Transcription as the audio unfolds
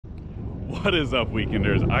What is up,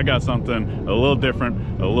 weekenders? I got something a little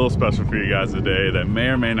different, a little special for you guys today that may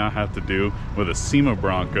or may not have to do with a SEMA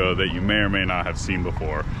Bronco that you may or may not have seen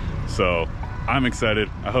before. So I'm excited.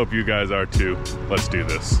 I hope you guys are too. Let's do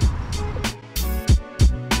this.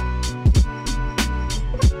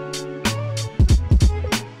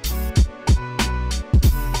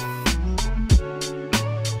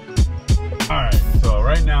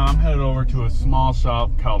 Right now I'm headed over to a small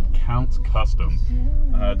shop called Count's Custom.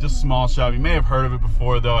 Just small shop. You may have heard of it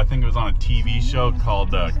before though. I think it was on a TV show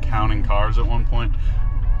called Counting Cars at one point.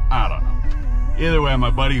 I don't know. Either way, my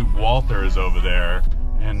buddy Walter is over there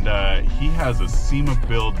and he has a SEMA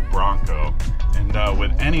build Bronco. And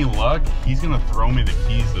with any luck, he's gonna throw me the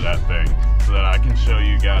keys to that thing so that I can show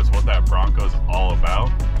you guys what that Bronco is all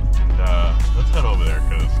about. And let's head over there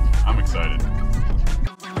because I'm excited.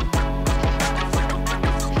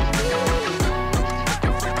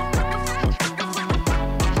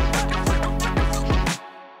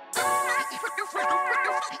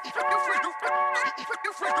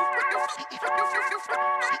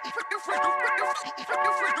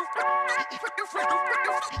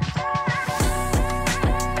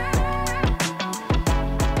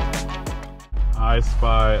 I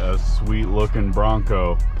spy a sweet looking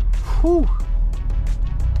Bronco. Whew.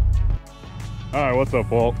 All right, what's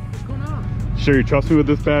up, Walt? What's going on? Sure you trust me with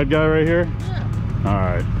this bad guy right here? Yeah. All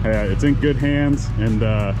right, hey, it's in good hands, and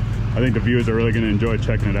I think the viewers are really gonna enjoy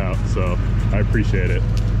checking it out, so I appreciate it.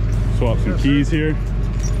 Swap some keys here,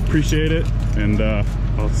 appreciate it, and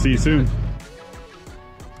I'll see you soon.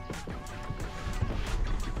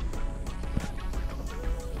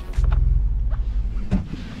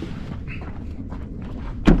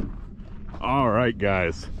 All right,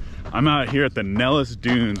 guys, I'm out here at the Nellis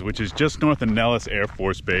Dunes, which is just north of Nellis Air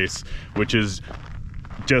Force Base, which is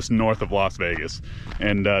just north of Las Vegas.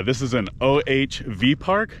 And this is an OHV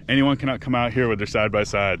park. Anyone can come out here with their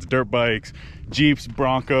side-by-sides, dirt bikes, Jeeps,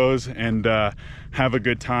 Broncos, and have a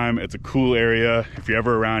good time. It's a cool area. If you're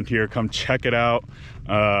ever around here, come check it out.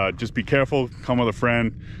 Just be careful, come with a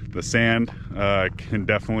friend. The sand can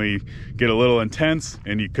definitely get a little intense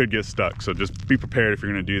and you could get stuck. So just be prepared if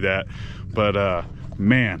you're gonna do that. But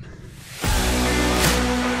man.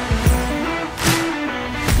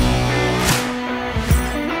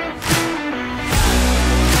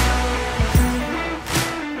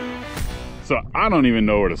 So I don't even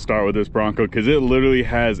know where to start with this Bronco because it literally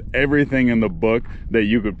has everything in the book that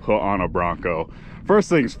you could put on a Bronco. First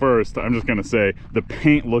things first, I'm just gonna say the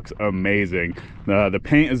paint looks amazing. The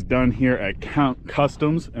paint is done here at Count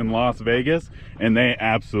Customs in Las Vegas, and they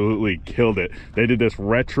absolutely killed it. They did this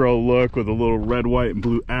retro look with a little red, white, and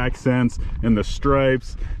blue accents and the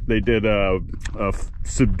stripes. They did a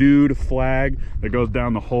subdued flag that goes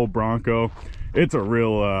down the whole Bronco. It's a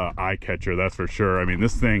real eye catcher, that's for sure. I mean,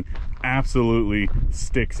 this thing absolutely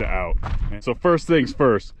sticks out. So first things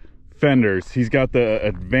first, fenders. He's got the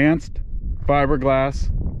advanced fiberglass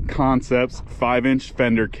concepts 5-inch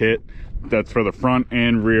fender kit that's for the front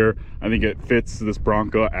and rear. I think it fits this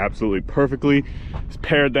Bronco absolutely perfectly. He's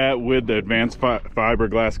paired that with the advanced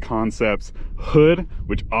fiberglass concepts hood,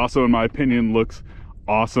 which also in my opinion looks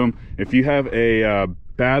awesome. If you have a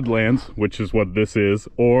Badlands, which is what this is,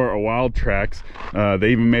 or a Wild Tracks,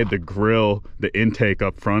 they even made the grill, the intake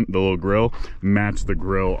up front, the little grill, match the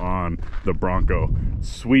grill on the Bronco.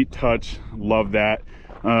 Sweet touch, love that.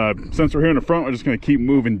 Since we're here in the front, we're just gonna keep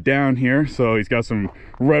moving down here. So he's got some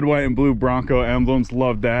red, white, and blue Bronco emblems,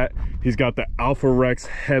 love that. He's got the Alpha Rex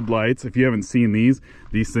headlights. If you haven't seen these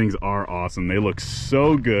things are awesome. They look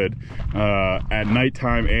so good at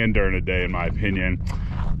nighttime and during the day, in my opinion.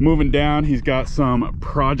 Moving down, he's got some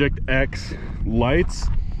Project X lights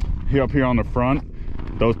here up here on the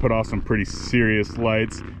front. Those put off some pretty serious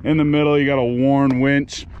lights. In the middle, you got a Warn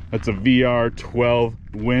winch. That's a VR12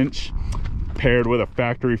 winch paired with a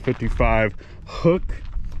factory 55 hook.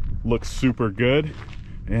 Looks super good.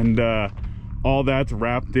 And all that's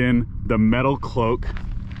wrapped in the metal cloak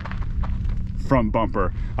front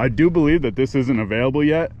bumper. I do believe that this isn't available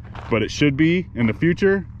yet, but it should be in the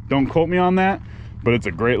future. Don't quote me on that, but it's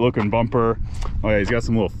a great looking bumper. Oh yeah, he's got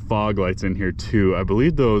some little fog lights in here too. I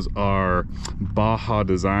believe those are Baja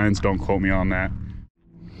Designs. Don't quote me on that.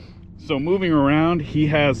 So moving around, he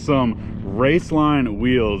has some Raceline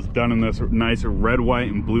wheels done in this nice red,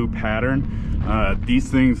 white, and blue pattern. These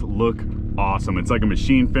things look awesome. It's like a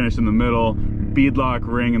machine finish in the middle, beadlock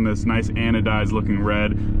ring in this nice anodized looking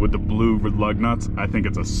red with the blue lug nuts. I think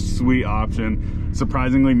it's a sweet option.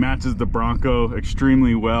 Surprisingly matches the Bronco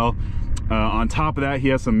extremely well. On top of that, he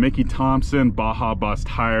has some Mickey Thompson Baja Bus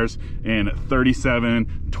tires and 37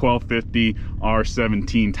 1250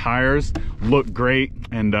 R17 tires. Look great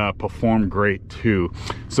and perform great too.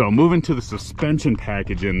 So moving to the suspension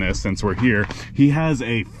package in this, since we're here, he has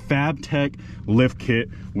a FabTech lift kit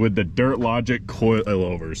with the Dirt Logic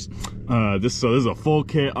coilovers. This is a full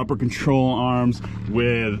kit, upper control arms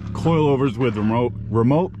with coilovers with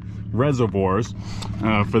remote reservoirs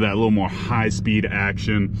for that little more high-speed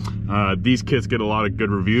action. These kits get a lot of good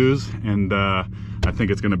reviews, and I think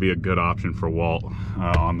it's going to be a good option for Walt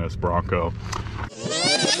on this Bronco.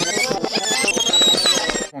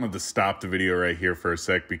 I wanted to stop the video right here for a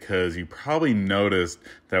sec because you probably noticed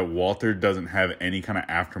that Walter doesn't have any kind of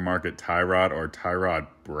aftermarket tie rod or tie rod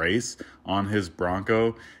brace on his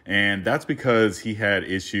Bronco, and that's because he had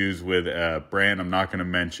issues with a brand I'm not going to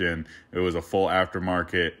mention. It was a full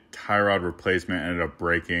aftermarket tie rod replacement, ended up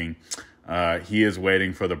breaking. He is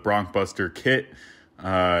waiting for the Bronkbuster kit,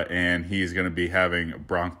 and he's going to be having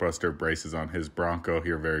Bronkbuster braces on his Bronco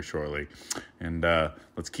here very shortly. And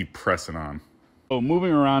let's keep pressing on. So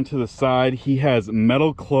moving around to the side, he has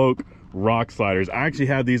metal cloak rock sliders. I actually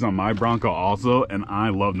had these on my Bronco also, and I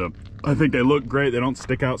love them. I think they look great. They don't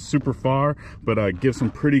stick out super far, but give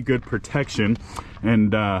some pretty good protection.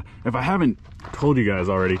 And if I haven't told you guys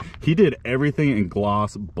already, he did everything in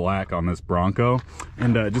gloss black on this Bronco,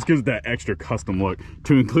 and just gives that extra custom look,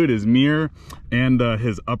 to include his mirror and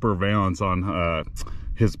his upper valance on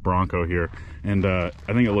his Bronco here. And I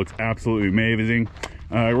think it looks absolutely amazing.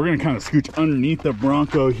 We're gonna kind of scooch underneath the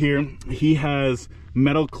Bronco here. He has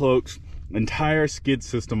metal cloaks, entire skid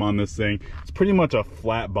system on this thing. It's pretty much a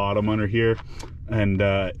flat bottom under here, and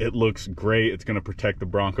it looks great. It's gonna protect the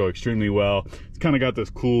Bronco extremely well. It's kind of got this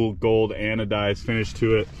cool gold anodized finish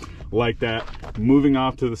to it, like that. Moving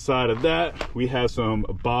off to the side of that, we have some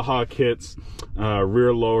Baja kits,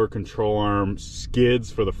 rear lower control arm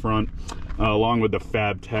skids for the front, along with the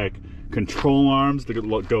FabTech control arms to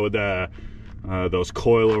go with those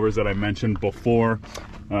coilovers that I mentioned before.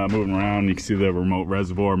 Moving around, you can see the remote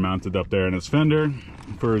reservoir mounted up there in his fender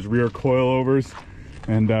for his rear coilovers.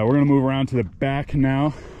 And we're gonna move around to the back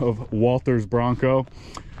now of Walter's Bronco.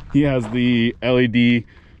 He has the LED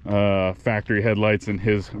factory headlights in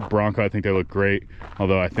his Bronco. I think they look great,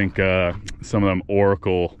 although I think some of them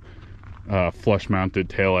Oracle flush mounted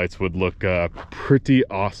taillights would look pretty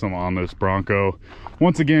awesome on this Bronco.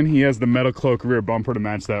 Once again, he has the metal cloak rear bumper to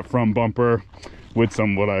match that front bumper, with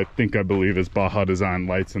some what I believe is Baja design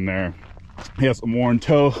lights in there. He has some worn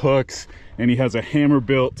tow hooks, and he has a hammer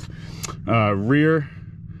built rear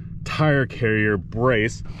tire carrier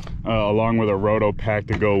brace, along with a roto pack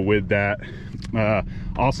to go with that.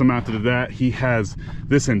 Also mounted to that, he has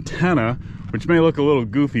this antenna, which may look a little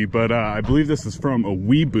goofy, but I believe this is from a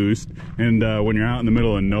WeBoost, and when you're out in the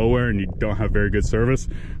middle of nowhere and you don't have very good service,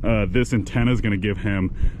 this antenna is going to give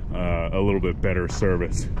him a little bit better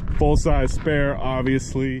service. Full-size spare,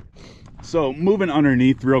 obviously. So moving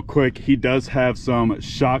underneath real quick, he does have some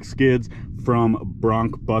shock skids from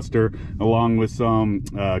Bronkbuster, along with some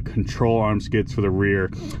control arm skids for the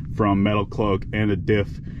rear from Metal Cloak, and a diff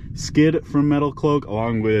skid from Metal Cloak,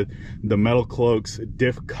 along with the Metal Cloak's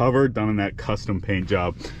diff cover done in that custom paint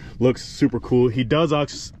job. Looks super cool. He does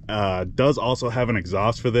also have an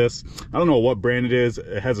exhaust for this. I don't know what brand it is.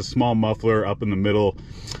 It has a small muffler up in the middle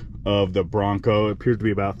of the Bronco. It appears to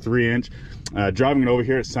be about 3-inch. Driving it over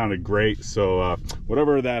here, it sounded great. So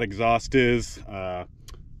whatever that exhaust is,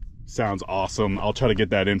 sounds awesome. I'll try to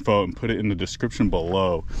get that info and put it in the description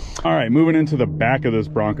below. All right, moving into the back of this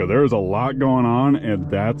Bronco, there's a lot going on, and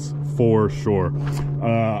that's for sure.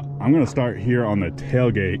 I'm gonna start here on the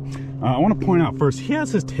tailgate. I want to point out first, he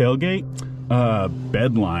has his tailgate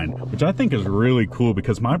bed line, which I think is really cool,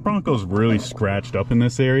 because my Bronco's really scratched up in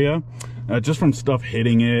this area, just from stuff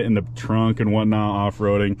hitting it in the trunk and whatnot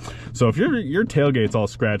off-roading. So if your tailgate's all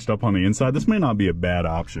scratched up on the inside, this may not be a bad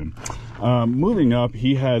option. Moving up,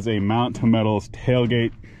 he has a Mount to Metals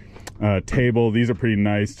tailgate table. These are pretty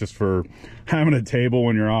nice just for having a table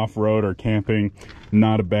when you're off-road or camping.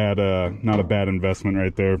 Not a bad investment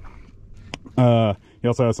right there. He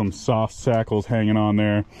also has some soft shackles hanging on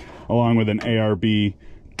there, along with an ARB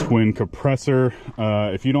twin compressor.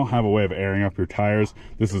 If you don't have a way of airing up your tires,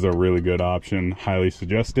 this is a really good option. Highly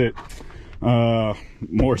suggest it.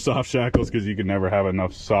 More soft shackles, because you can never have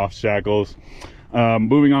enough soft shackles.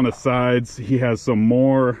 Moving on the sides, he has some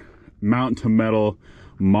more Mountain to Metal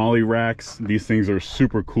molly racks. These things are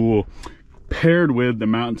super cool, paired with the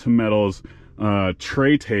Mountain to Metals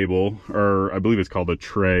tray table, or I believe it's called a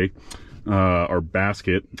tray or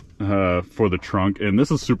basket for the trunk. And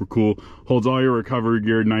this is super cool. Holds all your recovery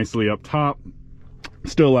gear nicely up top.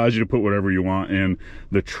 Still allows you to put whatever you want in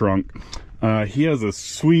the trunk. He has a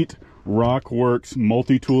sweet Rockworks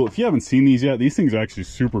multi-tool. If you haven't seen these yet, these things are actually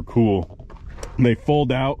super cool. They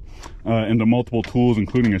fold out into multiple tools,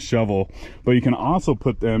 including a shovel, but you can also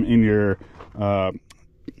put them in your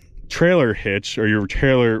trailer hitch or your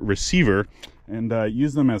trailer receiver and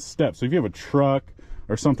use them as steps. So if you have a truck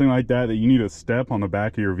or something like that you need a step on the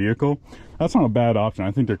back of your vehicle, that's not a bad option.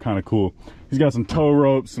 I think they're kind of cool. He's got some tow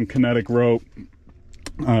rope, some kinetic rope,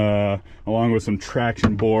 along with some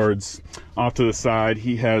traction boards. Off to the side,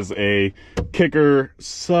 he has a kicker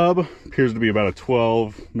sub, appears to be about a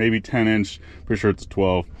 12, maybe 10 inch, pretty sure it's a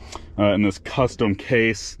 12, in this custom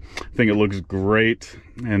case. I think it looks great.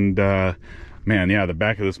 And man, yeah, the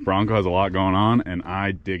back of this Bronco has a lot going on, and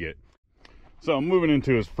I dig it. So moving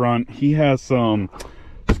into his front, he has some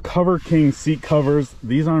Cover King seat covers.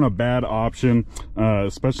 These aren't a bad option,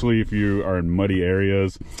 especially if you are in muddy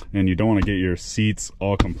areas and you don't want to get your seats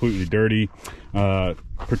all completely dirty.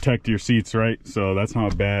 Protect your seats, right? So that's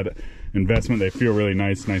not a bad investment. They feel really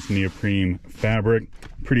nice neoprene fabric,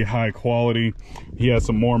 pretty high quality. He has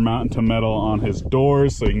some more mountain to metal on his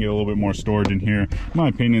doors, so you can get a little bit more storage in here. In my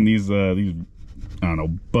opinion, these I don't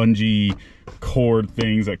know, bungee cord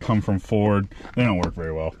things that come from Ford, they don't work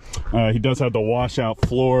very well. He does have the washout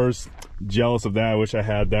floors. Jealous of that. I wish I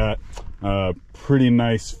had that. Pretty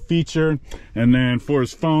nice feature. And then for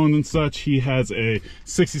his phone and such, he has a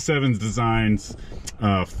 67 Designs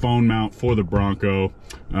phone mount for the Bronco.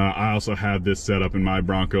 I also have this set up in my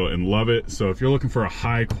Bronco and love it. So if you're looking for a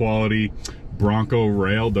high quality Bronco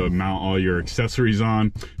rail to mount all your accessories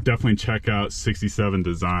on, definitely check out 67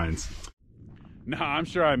 Designs. Now, I'm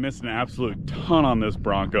sure I missed an absolute ton on this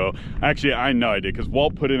Bronco. Actually, I know I did, because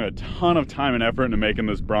Walt put in a ton of time and effort into making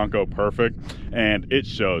this Bronco perfect, and it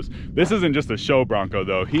shows. This isn't just a show Bronco,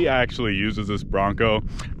 though. He actually uses this Bronco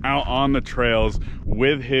out on the trails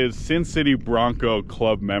with his Sin City Bronco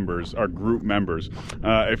Club members, or group members.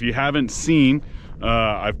 If you haven't seen,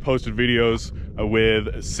 I've posted videos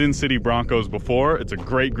with Sin City Broncos before. It's a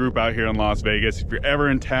great group out here in Las Vegas. If you're ever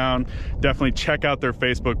in town, definitely check out their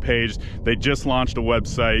Facebook page. They just launched a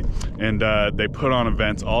website, and they put on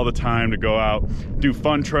events all the time to go out, do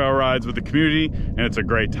fun trail rides with the community, and it's a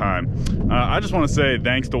great time. I just want to say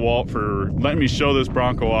thanks to Walt for letting me show this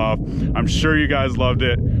Bronco off. I'm sure you guys loved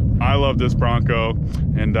it. I love this Bronco,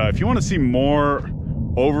 and if you want to see more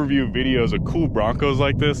overview videos of cool Broncos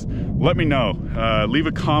like this, let me know. Leave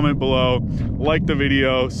a comment below, like the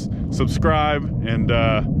videos, subscribe, and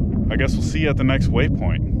I guess we'll see you at the next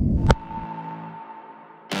waypoint.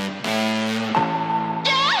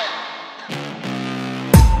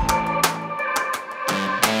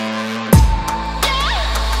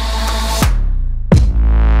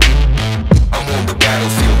 I'm on the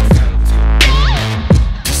battlefield.